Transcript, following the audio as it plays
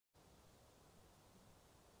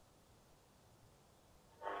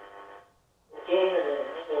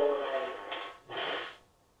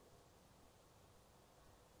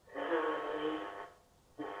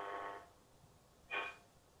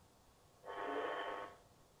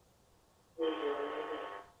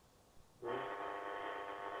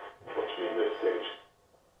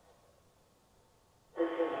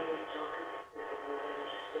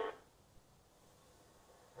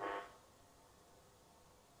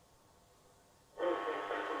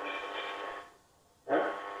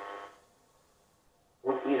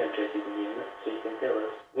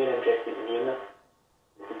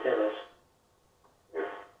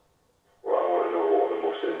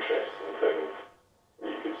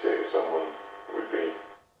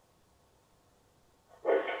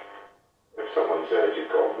someone said you've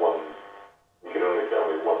got one, you can only tell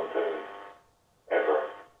me one thing ever,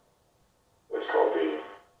 it's got to be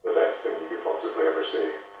the best thing you could possibly ever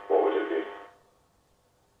say, what would it be?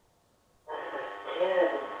 That's a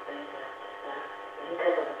terrible thing to think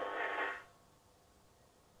of.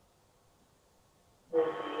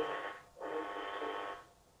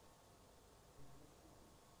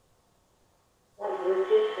 What would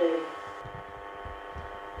you say?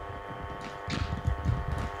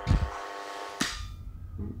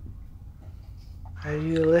 Are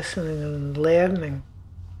you listening and learning?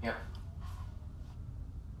 Yeah.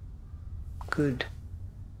 Good.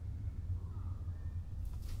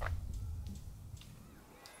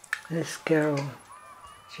 This girl,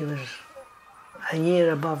 she was a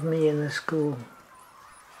year above me in the school.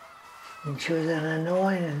 And she was an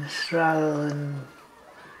annoyance rather than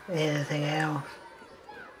anything else.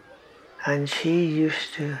 And she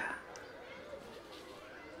used to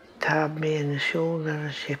tap me in the shoulder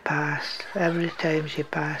as she passed. Every time she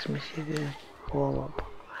passed me, she would call up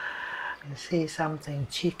and say something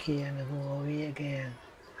cheeky and go away again.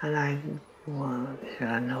 And well, it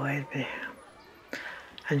annoyed me.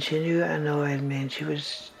 And she knew it annoyed me, and she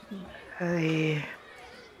was I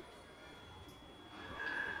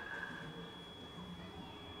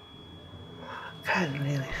can't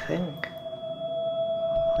really think.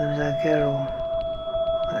 There was a girl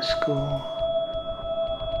at school.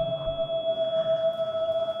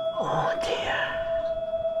 Oh dear.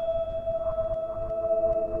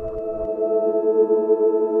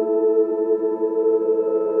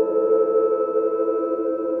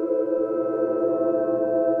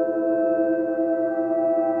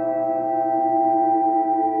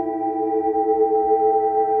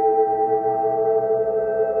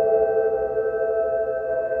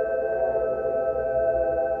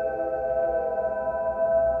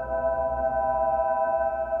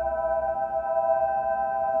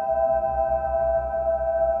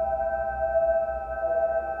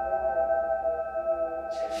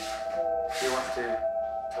 Do you want to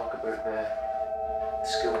talk about the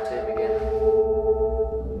school time again?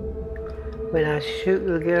 When I shook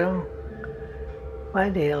the girl, why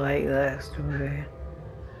do you like that story?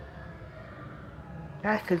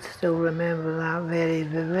 I could still remember that very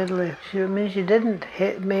vividly. She didn't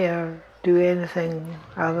hit me or do anything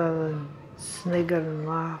other than snigger and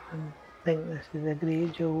laugh and think this is a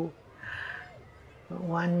great joke. But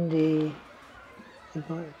one day, she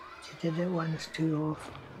did it once too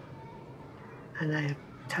often. And I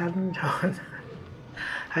turned on.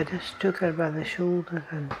 I just took her by the shoulder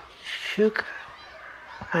and shook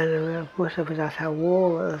her. And of course I was at a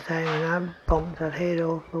wall at the time and I bumped her head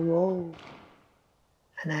off the wall.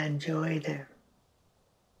 And I enjoyed it.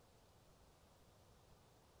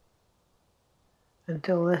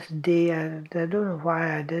 Until this day, I don't know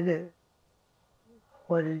why I did it.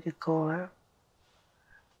 What did you call it?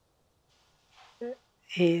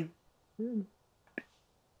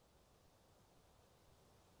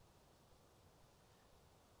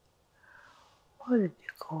 What did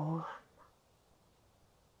you call it?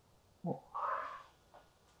 Oh.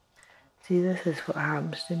 See, this is what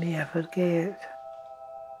happens to me, I forget.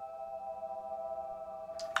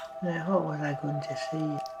 Now, what was I going to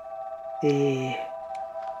say?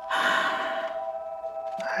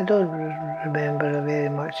 I don't remember very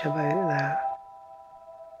much about that.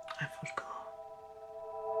 I forgot.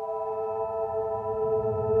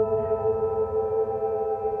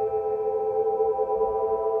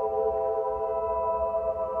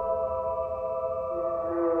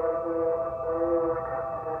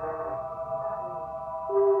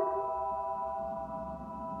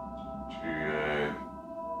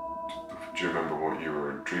 Do you remember what you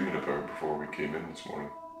were dreaming about before we came in this morning?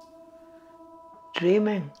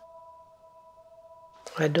 Dreaming?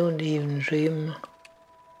 I don't even dream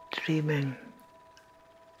dreaming.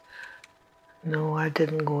 No, I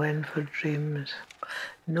didn't go in for dreams.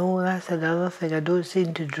 No, that's another thing. I don't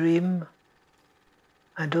seem to dream.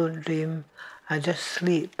 I don't dream. I just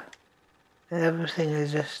sleep. Everything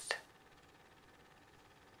is just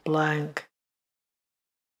blank.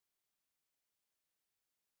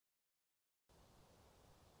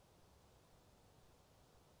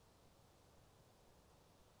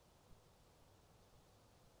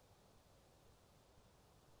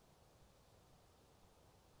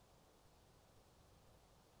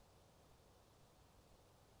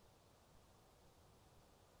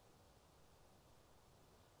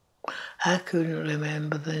 I couldn't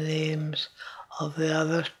remember the names of the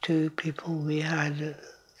other two people we had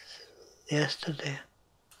yesterday.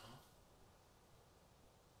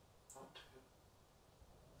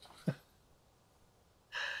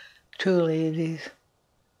 Two ladies.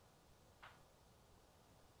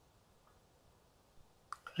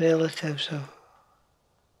 relatives of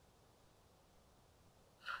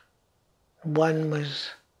one was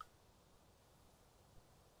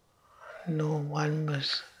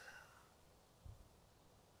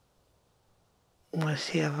was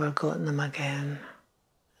he ever gotten them again?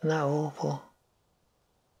 Isn't that awful?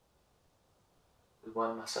 The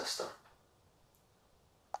one, my sister.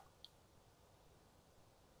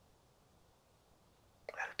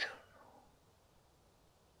 I don't know.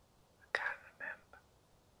 I can't remember.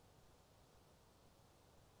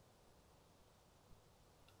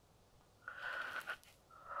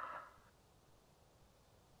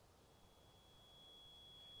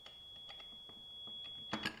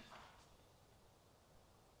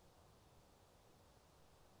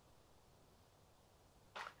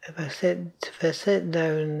 If I sit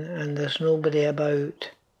down and there's nobody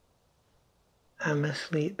about, I'm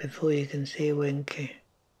asleep before you can say winky.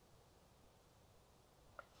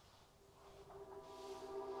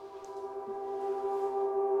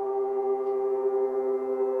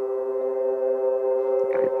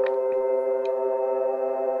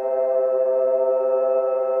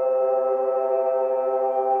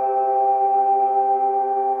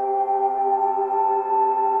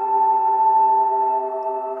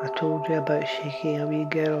 I told you about shaking a wee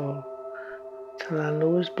girl till her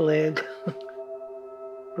nose bled.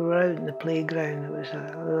 We were out in the playground, it was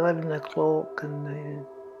 11 o'clock and the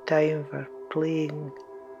time for playing.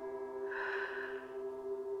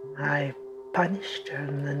 I punched her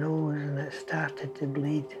in the nose and it started to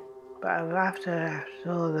bleed. But after I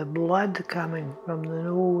saw the blood coming from the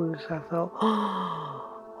nose, I thought,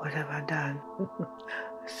 oh, what have I done?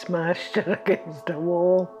 I smashed her against the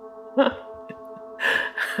wall.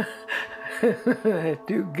 I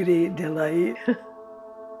took great delight.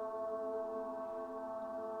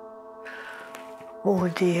 Oh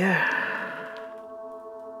dear.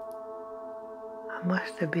 I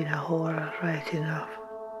must have been a horror right enough.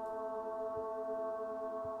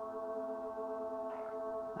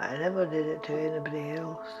 I never did it to anybody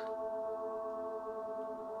else.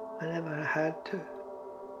 I never had to.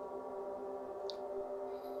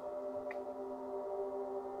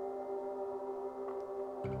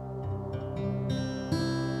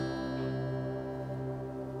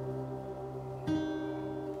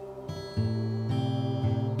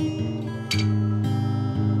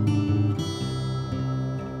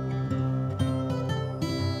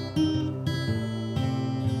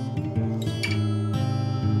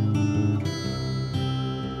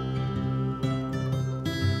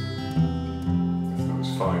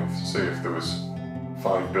 Say if there was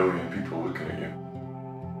 5 billion people looking at you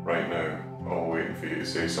right now, all waiting for you to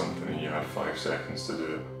say something, and you had 5 seconds to do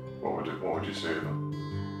it, what would you say to them?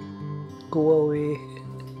 Go away.